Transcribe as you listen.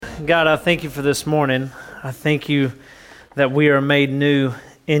God, I thank you for this morning. I thank you that we are made new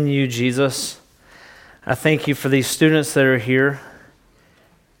in you, Jesus. I thank you for these students that are here.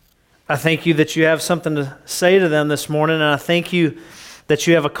 I thank you that you have something to say to them this morning, and I thank you that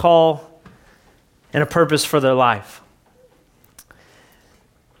you have a call and a purpose for their life.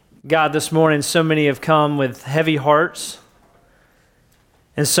 God, this morning, so many have come with heavy hearts,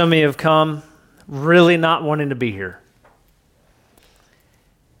 and so many have come really not wanting to be here.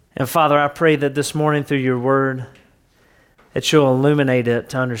 And Father, I pray that this morning through your word, that you'll illuminate it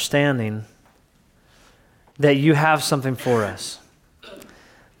to understanding that you have something for us,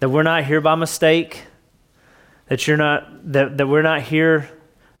 that we're not here by mistake, that we're not here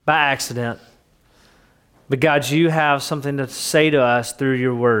by accident, but God, you have something to say to us through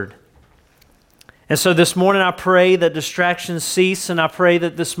your word. And so this morning I pray that distractions cease, and I pray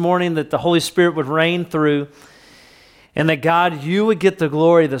that this morning that the Holy Spirit would reign through, and that God, you would get the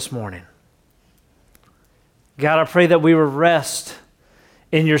glory this morning. God, I pray that we would rest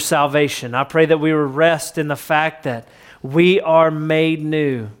in your salvation. I pray that we would rest in the fact that we are made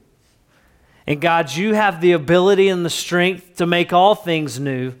new. And God, you have the ability and the strength to make all things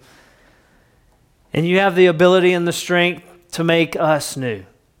new. And you have the ability and the strength to make us new.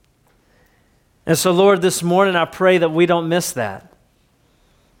 And so, Lord, this morning I pray that we don't miss that.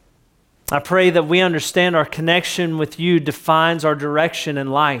 I pray that we understand our connection with you defines our direction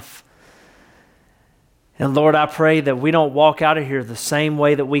in life. And Lord, I pray that we don't walk out of here the same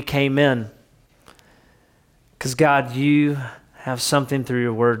way that we came in. Because God, you have something through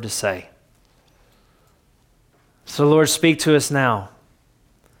your word to say. So Lord, speak to us now.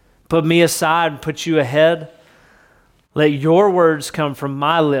 Put me aside and put you ahead. Let your words come from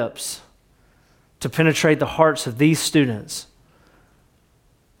my lips to penetrate the hearts of these students.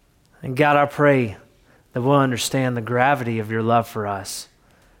 And God, I pray that we'll understand the gravity of your love for us.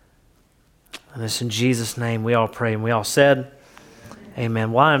 And it's in Jesus' name we all pray. And we all said,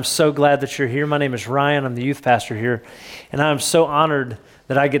 amen. Well, I'm so glad that you're here. My name is Ryan. I'm the youth pastor here. And I'm so honored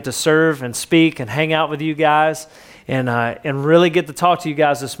that I get to serve and speak and hang out with you guys and really get to talk to you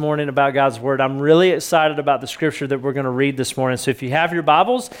guys this morning about God's Word. I'm really excited about the scripture that we're going to read this morning. So if you have your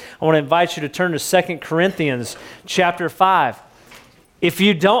Bibles, I want to invite you to turn to 2 Corinthians chapter 5. If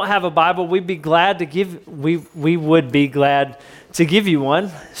you don't have a Bible, we would be glad to give you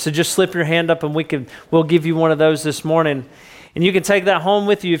one. So just slip your hand up and we'll give you one of those this morning. And you can take that home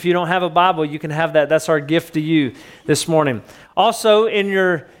with you. If you don't have a Bible, you can have that. That's our gift to you this morning. Also, in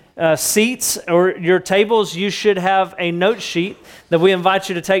your seats or your tables, you should have a note sheet that we invite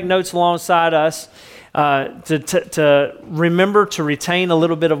you to take notes alongside us to remember to retain a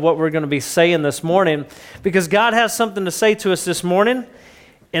little bit of what we're going to be saying this morning, because God has something to say to us this morning,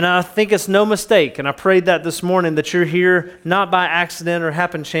 and I think it's no mistake. And I prayed that this morning, that you're here not by accident or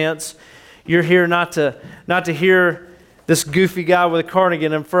happen chance. You're here not to hear this goofy guy with a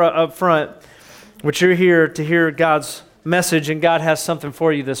cardigan up front, but you're here to hear God's message, and God has something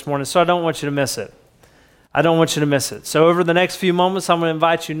for you this morning. So I don't want you to miss it. I don't want you to miss it. So over the next few moments, I'm going to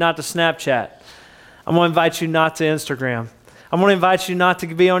invite you not to Snapchat. I'm going to invite you not to Instagram. I'm going to invite you not to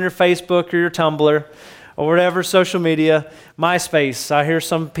be on your Facebook or your Tumblr or whatever social media. MySpace. I hear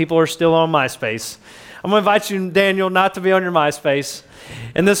some people are still on MySpace. I'm going to invite you, Daniel, not to be on your MySpace.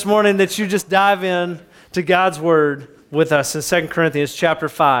 And this morning that you just dive in to God's Word with us in 2 Corinthians chapter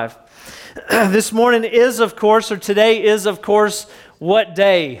 5. This morning is, of course, or today is, of course, what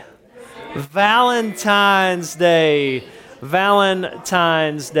day? Valentine's Day.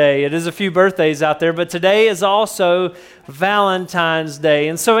 Valentine's Day. It is a few birthdays out there, but today is also Valentine's Day.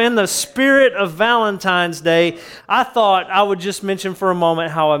 And so in the spirit of Valentine's Day, I thought I would just mention for a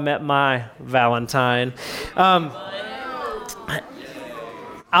moment how I met my Valentine. I'll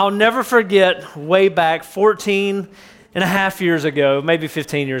never forget way back 14 and a half years ago, maybe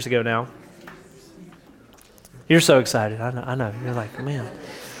 15 years ago now. You're so excited. I know. You're like, man.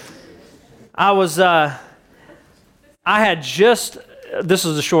 This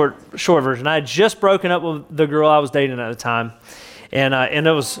is the short version. I had just broken up with the girl I was dating at the time. And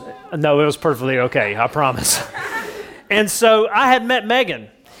it was perfectly okay, I promise. And so I had met Megan.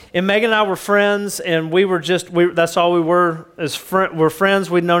 And Megan and I were friends, and that's all we were, we're friends.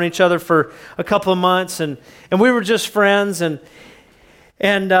 We'd known each other for a couple of months, and we were just friends. And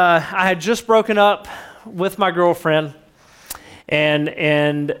I had just broken up with my girlfriend,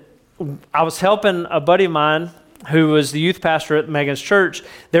 and I was helping a buddy of mine who was the youth pastor at Megan's church.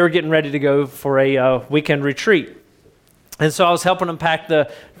 They were getting ready to go for a weekend retreat. And so I was helping them pack the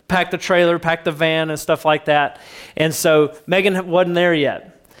trailer, pack the van and stuff like that. And so Megan wasn't there yet.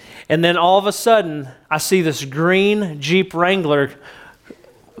 And then all of a sudden, I see this green Jeep Wrangler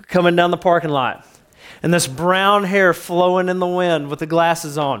coming down the parking lot. And this brown hair flowing in the wind with the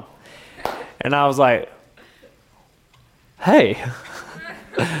glasses on. And I was like, hey,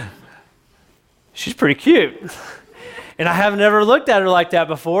 she's pretty cute. And I have never looked at her like that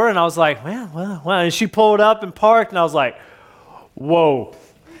before. And I was like, man, well. And she pulled up and parked. And I was like, whoa.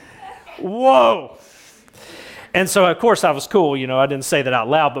 And so, of course, I was cool. You know, I didn't say that out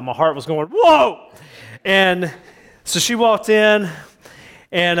loud, but my heart was going, whoa. And so she walked in,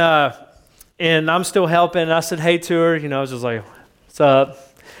 and I'm still helping. And I said hey to her. You know, I was just like, what's up?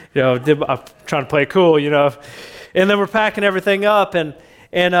 You know, I'm trying to play it cool, you know. And then we're packing everything up. And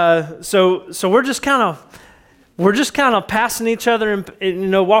so we're just kind of passing each other and, you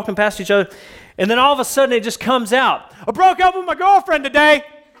know, walking past each other. And then all of a sudden it just comes out. I broke up with my girlfriend today.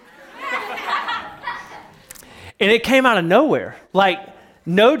 And it came out of nowhere. Like,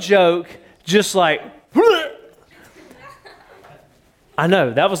 no joke, just like, I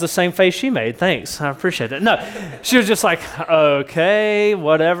know, that was the same face she made. Thanks, I appreciate it. No, she was just like, okay,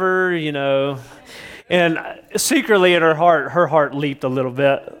 whatever, you know. And secretly in her heart leaped a little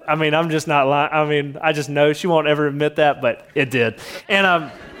bit. I mean, I'm just not lying. I mean, I just know she won't ever admit that, but it did.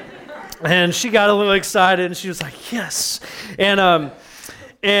 And she got a little excited, and she was like, yes.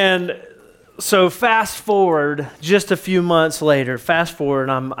 And so fast forward just a few months later,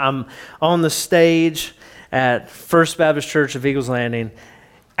 I'm on the stage at First Baptist Church of Eagles Landing,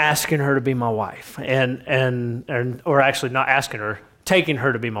 asking her to be my wife, or actually not asking her, taking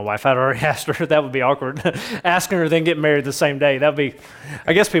her to be my wife. I'd already asked her. That would be awkward. Asking her, then getting married the same day. That'd be,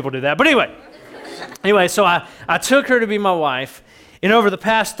 I guess people do that. But anyway, so I took her to be my wife. And over the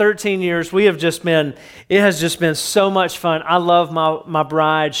past 13 years, it has just been so much fun. I love my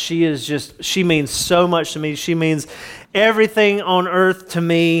bride. She means so much to me. She means everything on earth to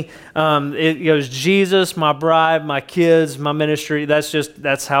me. It goes Jesus, my bride, my kids, my ministry.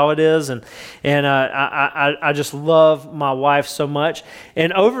 That's how it is. And I just love my wife so much.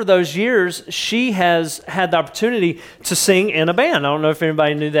 And over those years, she has had the opportunity to sing in a band. I don't know if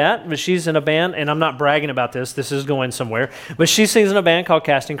anybody knew that, but she's in a band, and I'm not bragging about this. This is going somewhere. But she sings in a band called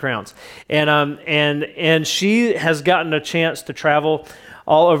Casting Crowns. And she has gotten a chance to travel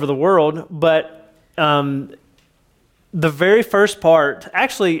all over the world, but the very first part,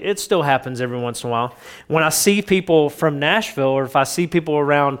 actually, it still happens every once in a while. When I see people from Nashville, or if I see people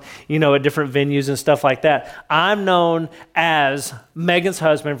around, you know, at different venues and stuff like that, I'm known as Megan's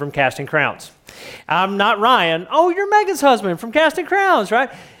husband from Casting Crowns. I'm not Ryan. Oh, you're Megan's husband from Casting Crowns, right?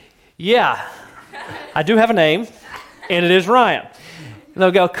 Yeah, I do have a name, and it is Ryan. And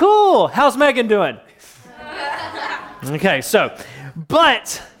they'll go, cool, how's Megan doing? Okay,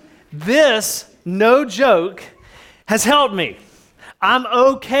 but this, no joke, has helped me. I'm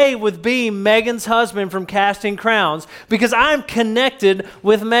okay with being Megan's husband from Casting Crowns because I'm connected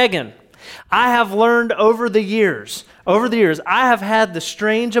with Megan. I have learned over the years, I have had the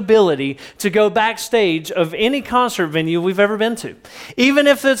strange ability to go backstage of any concert venue we've ever been to. Even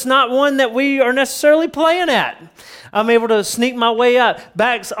if it's not one that we are necessarily playing at. I'm able to sneak my way out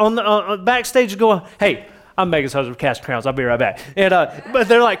backstage and go, hey, I'm Megan's husband of Casting Crowns. I'll be right back. And but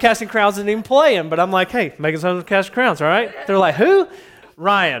they're like, Casting Crowns isn't even playing. But I'm like, hey, Megan's husband of Casting Crowns, all right? They're like, who?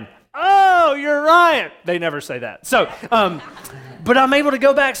 Ryan. Oh, you're Ryan. They never say that. So, but I'm able to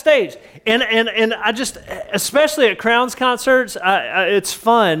go backstage. And I just, especially at Crowns concerts, it's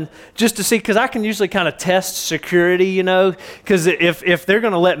fun just to see, because I can usually kind of test security, you know, because if they're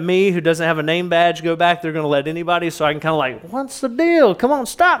going to let me, who doesn't have a name badge, go back, they're going to let anybody. So I can kind of like, what's the deal? Come on,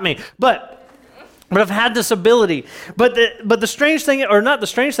 stop me. But I've had this ability. But the strange thing, or not the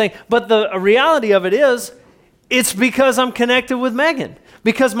strange thing, but the reality of it is, it's because I'm connected with Megan.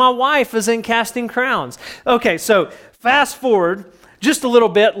 Because my wife is in Casting Crowns. Okay, so fast forward just a little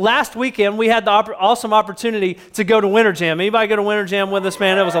bit. Last weekend, we had the awesome opportunity to go to Winter Jam. Anybody go to Winter Jam with us,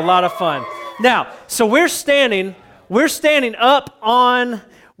 man? It was a lot of fun. Now, so we're standing up on...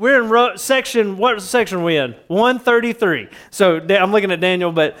 We're in section, what section are we in? 133. So I'm looking at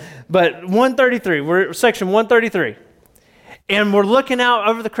Daniel, but 133. We're section 133. And we're looking out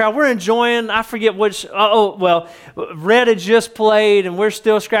over the crowd. We're enjoying, I forget which, Red had just played, and we're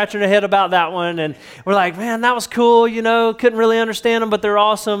still scratching our head about that one. And we're like, man, that was cool, you know, couldn't really understand them, but they're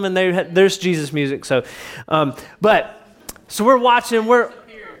awesome, and there's Jesus music. So, so we're watching, what?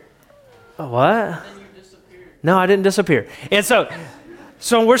 No, I didn't disappear. And so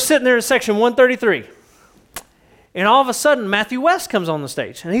we're sitting there in section 133, and all of a sudden, Matthew West comes on the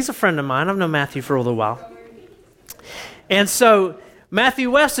stage, and he's a friend of mine. I've known Matthew for a little while. And so Matthew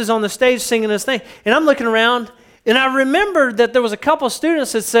West is on the stage singing this thing, and I'm looking around, and I remembered that there was a couple of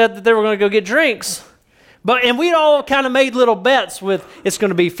students that said that they were going to go get drinks, And we'd all kind of made little bets with it's going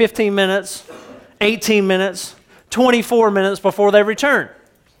to be 15 minutes, 18 minutes, 24 minutes before they return.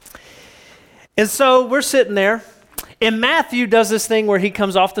 And so we're sitting there, and Matthew does this thing where he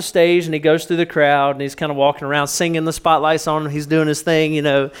comes off the stage and he goes through the crowd and he's kind of walking around singing, the spotlights on him, he's doing his thing,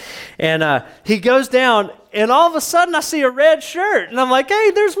 and he goes down, and all of a sudden I see a red shirt, and I'm like,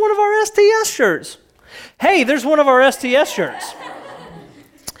 hey, there's one of our STS shirts. Hey, there's one of our STS shirts.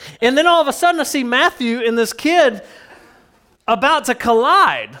 And then all of a sudden I see Matthew and this kid about to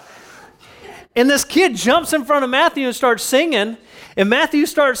collide. And this kid jumps in front of Matthew and starts singing. And Matthew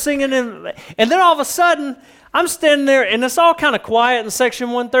starts singing. And then all of a sudden I'm standing there, and it's all kind of quiet in section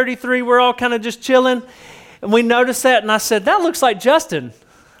 133. We're all kind of just chilling. And we noticed that, and I said, that looks like Justin.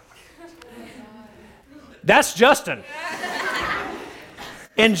 That's Justin.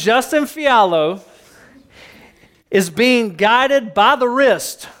 And Justin Fialo is being guided by the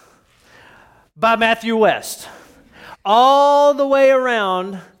wrist by Matthew West all the way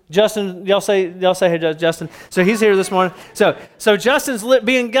around. Justin, y'all say hey, Justin. So he's here this morning. So Justin's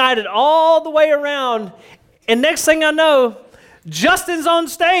being guided all the way around, and next thing I know, Justin's on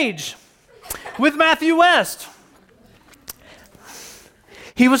stage with Matthew West.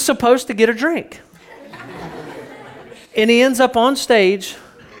 He was supposed to get a drink, and he ends up on stage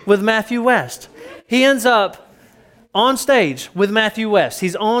with Matthew West. He ends up on stage with Matthew West.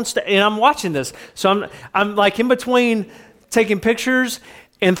 He's on stage, and I'm watching this. So I'm like in between taking pictures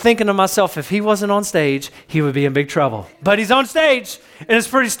and thinking to myself, if he wasn't on stage, he would be in big trouble. But he's on stage, and it's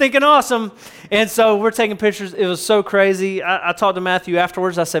pretty stinking awesome. And so we're taking pictures. It was so crazy. I talked to Matthew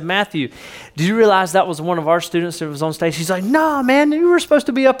afterwards. I said, Matthew, did you realize that was one of our students that was on stage? He's like, nah, man, you were supposed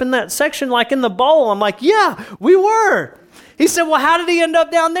to be up in that section like in the bowl. I'm like, yeah, we were. He said, well, how did he end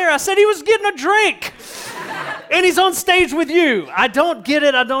up down there? I said, he was getting a drink. And he's on stage with you. I don't get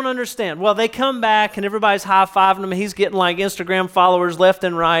it. I don't understand. Well, they come back, and everybody's high-fiving him. He's getting like Instagram followers left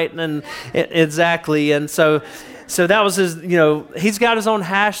and right, and exactly. And so that was his, he's got his own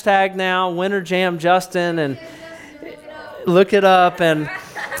hashtag now, Winter Jam Justin, and look it up. And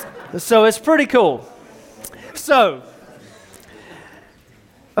so it's pretty cool. So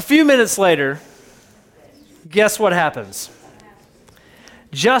a few minutes later, guess what happens?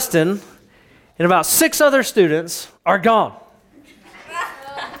 Justin and about 6 other students are gone.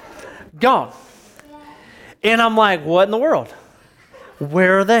 Gone. And I'm like, what in the world?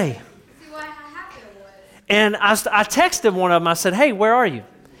 Where are they? And I texted one of them. I said, hey, where are you?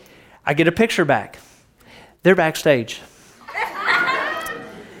 I get a picture back. They're backstage.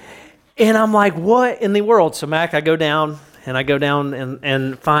 And I'm like, what in the world? So Mac, I go down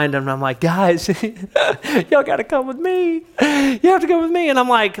and find them. And I'm like, guys, y'all got to come with me. You have to go with me. And I'm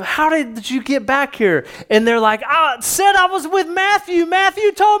like, how did you get back here? And they're like, I said I was with Matthew.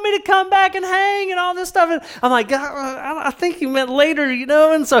 Matthew told me to come back and hang and all this stuff. And I'm like, I think he meant later,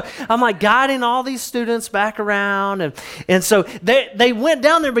 And so I'm like guiding all these students back around. And so they went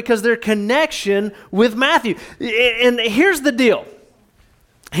down there because their connection with Matthew. And here's the deal.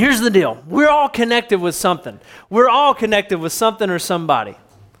 Here's the deal. We're all connected with something. We're all connected with something or somebody.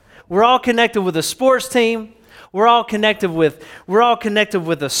 We're all connected with a sports team. We're all connected with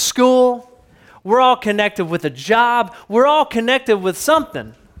a school. We're all connected with a job. We're all connected with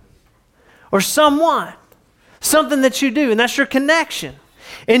something or someone. Something that you do, and that's your connection.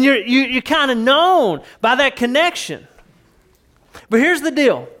 And you're kind of known by that connection. But here's the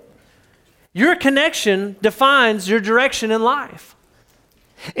deal. Your connection defines your direction in life.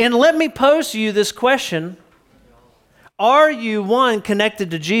 And let me pose to you this question. Are you, one, connected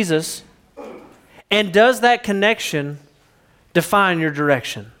to Jesus? And does that connection define your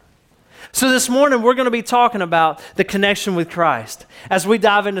direction? So this morning, we're going to be talking about the connection with Christ as we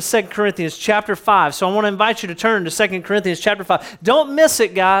dive into 2 Corinthians chapter 5. So I want to invite you to turn to 2 Corinthians chapter 5. Don't miss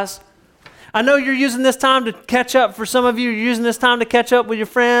it, guys. I know you're using this time to catch up. For some of you, you're using this time to catch up with your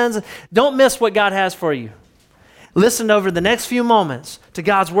friends. Don't miss what God has for you. Listen over the next few moments to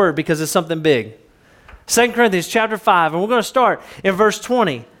God's word because it's something big. 2 Corinthians chapter 5, and we're going to start in verse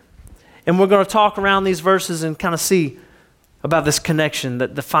 20. And we're going to talk around these verses and kind of see about this connection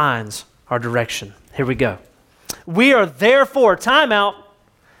that defines our direction. Here we go. We are therefore, time out.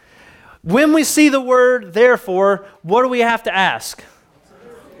 When we see the word therefore, what do we have to ask?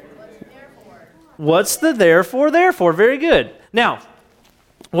 What's the therefore? Very good. Now,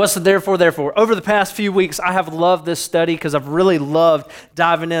 what's the therefore? Over the past few weeks, I have loved this study because I've really loved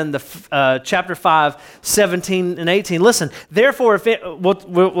diving in the chapter 5, 17 and 18. Listen, therefore,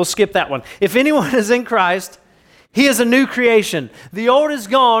 we'll skip that one. If anyone is in Christ, he is a new creation. The old is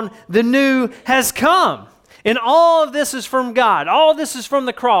gone, the new has come. And all of this is from God. All this is from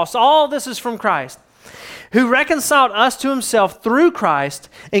the cross. All this is from Christ. who reconciled us to himself through Christ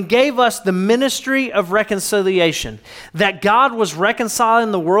and gave us the ministry of reconciliation, that God was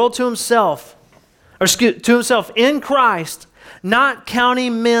reconciling the world to himself, in Christ, not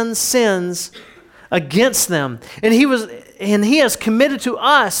counting men's sins against them. And he has committed to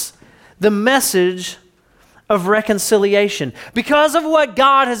us the message of reconciliation. Because of what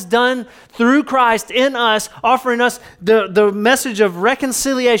God has done through Christ in us, offering us the message of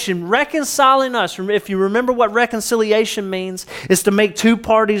reconciliation, reconciling us. If you remember what reconciliation means, is to make two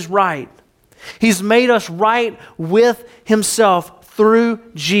parties right. He's made us right with himself through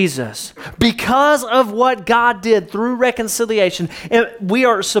Jesus. Because of what God did through reconciliation, we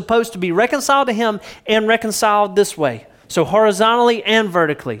are supposed to be reconciled to him and reconciled this way. So horizontally and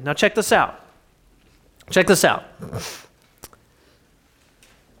vertically. Now check this out. Check this out.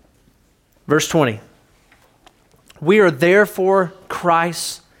 Verse 20. We are therefore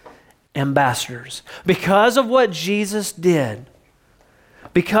Christ's ambassadors. Because of what Jesus did,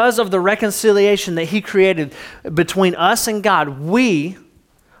 because of the reconciliation that he created between us and God, we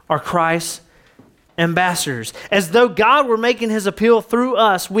are Christ's ambassadors. As though God were making his appeal through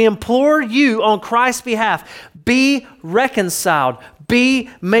us, we implore you on Christ's behalf, be reconciled, be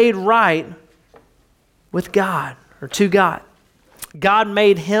made right with God, or to God. God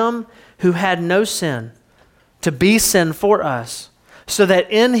made him who had no sin to be sin for us, so that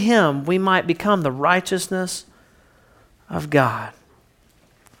in him we might become the righteousness of God.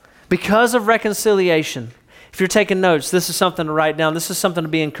 Because of reconciliation, if you're taking notes, this is something to write down. This is something to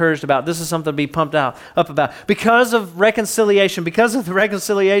be encouraged about. This is something to be pumped up about. Because of reconciliation, because of the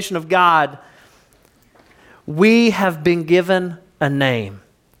reconciliation of God, we have been given a name.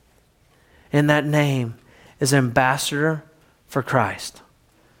 And that name is ambassador for Christ.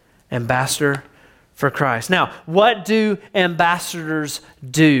 Ambassador for Christ. Now, what do ambassadors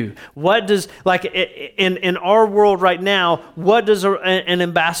do? What does, like in our world right now, what does an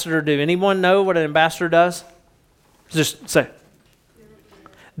ambassador do? Anyone know what an ambassador does? Just say.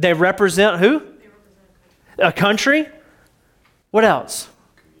 They represent who? A country. What else?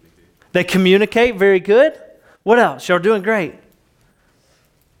 They communicate. Very good. What else? Y'all doing great.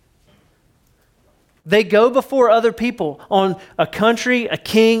 They go before other people on a country, a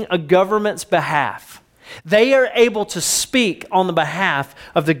king, a government's behalf. They are able to speak on the behalf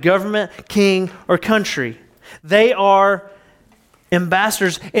of the government, king, or country. They are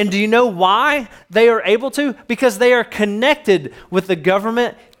ambassadors. And do you know why they are able to? Because they are connected with the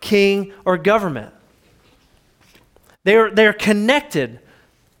government, king, or government. They're connected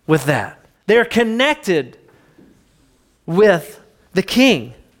with that. They're connected with the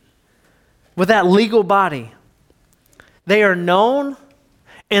king, with that legal body. They are known,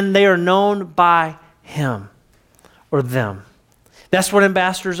 and they are known by him or them. That's what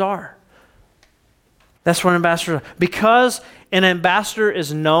ambassadors are. That's what ambassadors are. Because an ambassador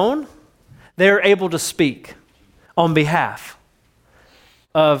is known, they're able to speak on behalf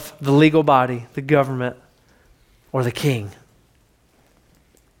of the legal body, the government, or the king.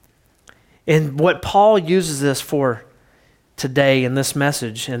 And what Paul uses this for today in this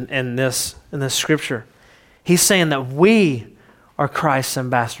message and in this scripture, he's saying that we are Christ's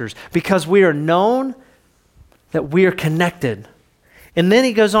ambassadors because we are known, that we are connected. And then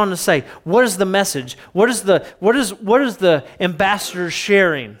he goes on to say, what is the message? What is the ambassador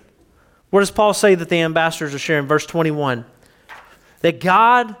sharing? What does Paul say that the ambassadors are sharing? Verse 21. That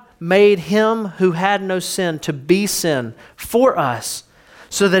God made him who had no sin to be sin for us,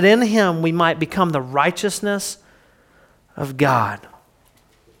 so that in him we might become the righteousness of God.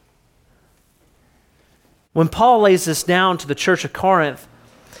 When Paul lays this down to the church of Corinth,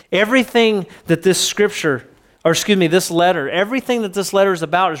 everything that this letter, everything that this letter is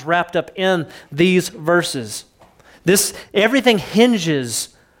about is wrapped up in these verses. Everything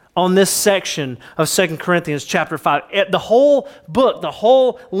hinges on this section of 2 Corinthians chapter 5. The whole book, the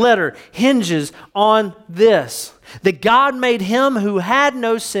whole letter hinges on this. That God made him who had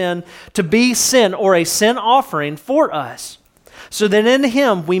no sin to be sin, or a sin offering for us, so that in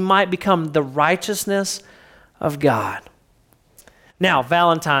him we might become the righteousness of God. Now,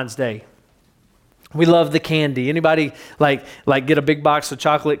 Valentine's Day. We love the candy. Anybody like get a big box of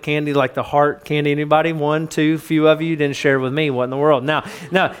chocolate candy, like the heart candy? Anybody? One, two, few of you didn't share with me. What in the world? Now,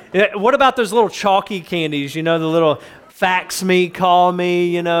 what about those little chalky candies? You know, the little fax me, call me.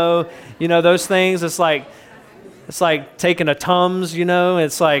 You know those things. It's like taking a Tums.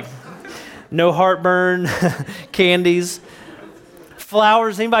 It's like no heartburn candies.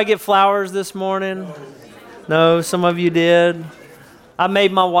 Flowers. Anybody get flowers this morning? No, some of you did. I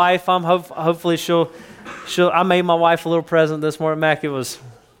made my wife. Hopefully she'll. I made my wife a little present this morning, Mac. It was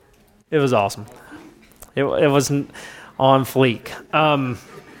awesome. It wasn't on fleek.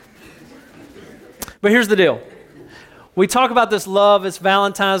 But here's the deal. We talk about this love, it's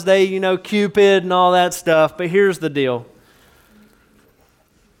Valentine's Day, you know, Cupid and all that stuff, but here's the deal.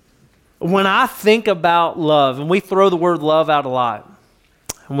 When I think about love, and we throw the word love out a lot,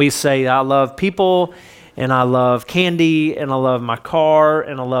 and we say, I love people, and I love candy, and I love my car,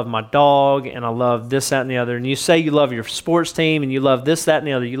 and I love my dog, and I love this, that, and the other. And you say you love your sports team, and you love this, that, and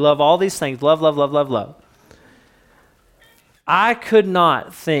the other. You love all these things. Love, love, love, love, love. I could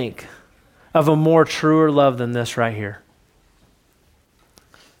not think of a more truer love than this right here.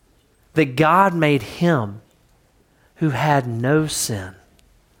 That God made him who had no sin,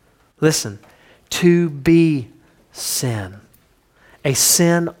 listen, to be sin, a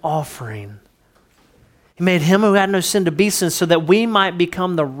sin offering. He made him who had no sin to be sin so that we might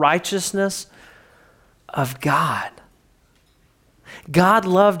become the righteousness of God. God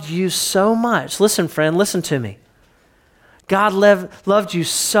loved you so much. Listen, friend, listen to me. God loved you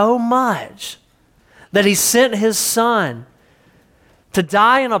so much that he sent his son to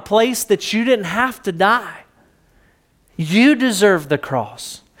die in a place that you didn't have to die. You deserve the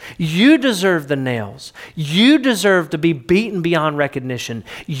cross. You deserve the nails. You deserve to be beaten beyond recognition.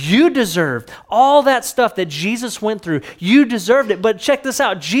 You deserve all that stuff that Jesus went through. You deserved it. But check this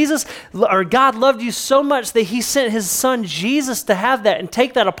out. God loved you so much that he sent his son Jesus to have that and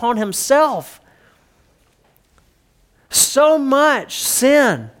take that upon himself. So much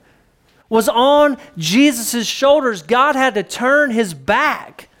sin was on Jesus' shoulders. God had to turn his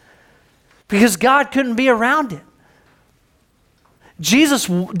back because God couldn't be around it. Jesus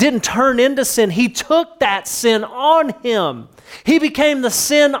didn't turn into sin. He took that sin on him. He became the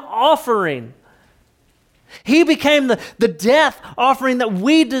sin offering. He became the death offering that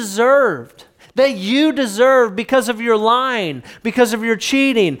we deserved, that you deserve because of your lying, because of your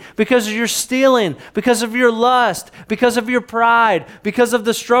cheating, because of your stealing, because of your lust, because of your pride, because of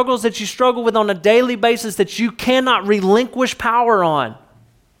the struggles that you struggle with on a daily basis that you cannot relinquish power on.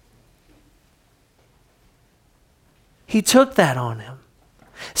 He took that on him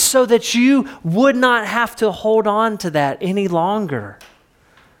so that you would not have to hold on to that any longer.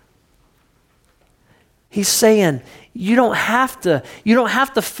 He's saying, you don't have to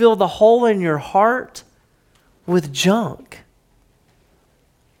fill the hole in your heart with junk.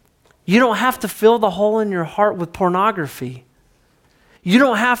 You don't have to fill the hole in your heart with pornography. You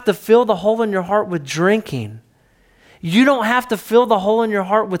don't have to fill the hole in your heart with drinking. You don't have to fill the hole in your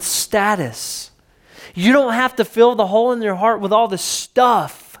heart with status. You don't have to fill the hole in your heart with all this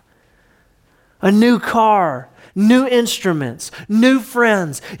stuff. A new car, new instruments, new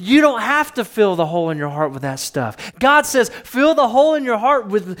friends. You don't have to fill the hole in your heart with that stuff. God says, fill the hole in your heart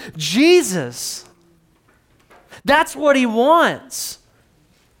with Jesus. That's what he wants.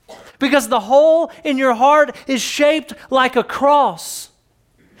 Because the hole in your heart is shaped like a cross.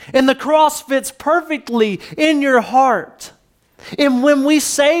 And the cross fits perfectly in your heart. And when we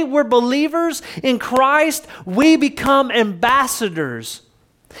say we're believers in Christ, we become ambassadors.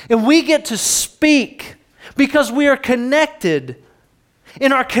 And we get to speak because we are connected.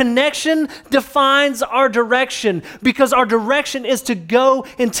 And our connection defines our direction because our direction is to go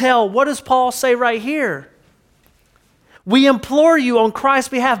and tell. What does Paul say right here? We implore you on Christ's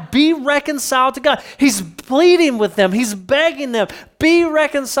behalf, be reconciled to God. He's pleading with them. He's begging them, be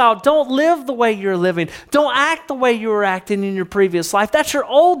reconciled. Don't live the way you're living. Don't act the way you were acting in your previous life. That's your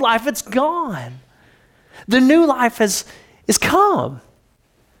old life. It's gone. The new life is come.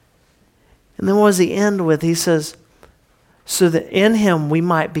 And then what does he end with? He says, so that in him we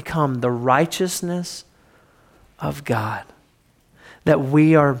might become the righteousness of God. That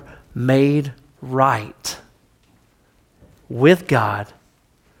we are made right with God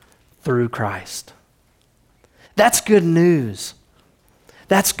through Christ. That's good news.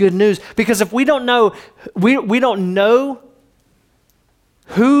 That's good news. Because if we don't know, we don't know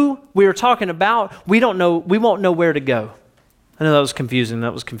who we are talking about, we won't know where to go. I know that was confusing.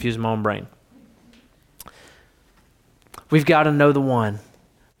 That was confusing my own brain. We've got to know the one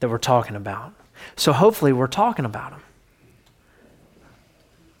that we're talking about. So hopefully we're talking about him.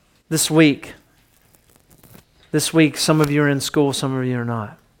 This week, some of you are in school, some of you are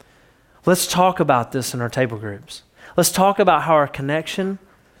not. Let's talk about this in our table groups. Let's talk about how our connection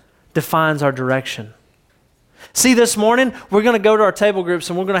defines our direction. See, this morning, we're going to go to our table groups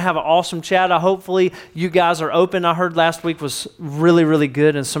and we're going to have an awesome chat. Hopefully, you guys are open. I heard last week was really, really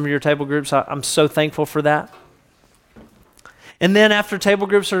good in some of your table groups. I'm so thankful for that. And then after table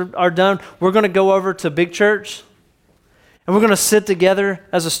groups are done, we're going to go over to Big Church and we're going to sit together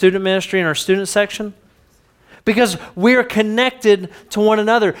as a student ministry in our student section. Because we're connected to one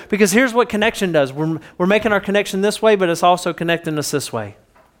another. Because here's what connection does. We're making our connection this way, but it's also connecting us this way.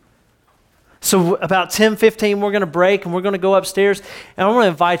 So about 10:15, we're going to break and we're going to go upstairs. And I want to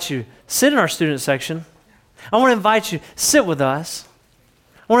invite you, sit in our student section. I want to invite you, sit with us.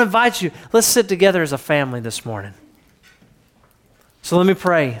 I want to invite you, let's sit together as a family this morning. So let me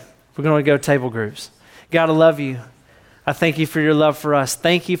pray. We're going to go table groups. God, I love you. I thank you for your love for us.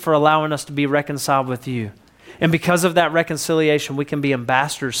 Thank you for allowing us to be reconciled with you. And because of that reconciliation, we can be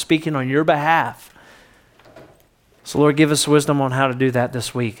ambassadors speaking on your behalf. So Lord, give us wisdom on how to do that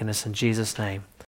this week. And it's in Jesus' name.